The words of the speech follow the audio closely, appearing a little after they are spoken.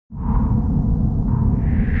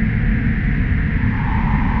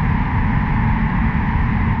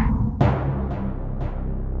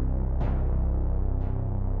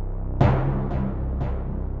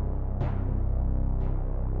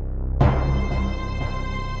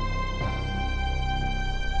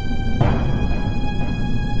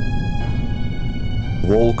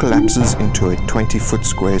wall collapses into a 20-foot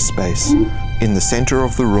square space. In the center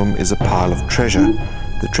of the room is a pile of treasure.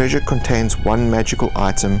 The treasure contains one magical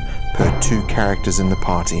item per 2 characters in the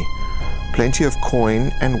party. Plenty of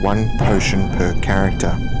coin and 1 potion per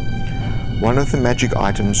character. One of the magic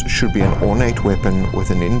items should be an ornate weapon with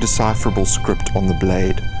an indecipherable script on the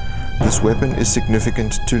blade. This weapon is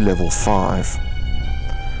significant to level 5.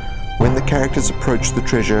 When the characters approach the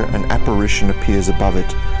treasure, an apparition appears above it.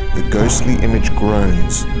 The ghostly image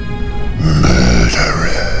groans. Murderer.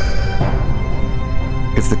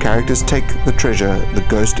 If the characters take the treasure, the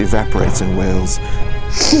ghost evaporates and wails,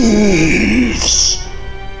 Thieves!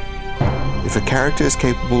 If a character is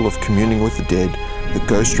capable of communing with the dead, the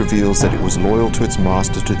ghost reveals that it was loyal to its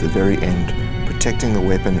master to the very end, protecting the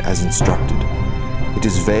weapon as instructed. It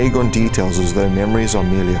is vague on details as though memories are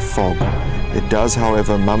merely a fog. It does,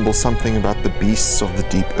 however, mumble something about the beasts of the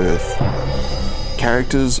deep earth.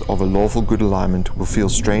 Characters of a lawful good alignment will feel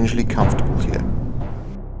strangely comfortable here.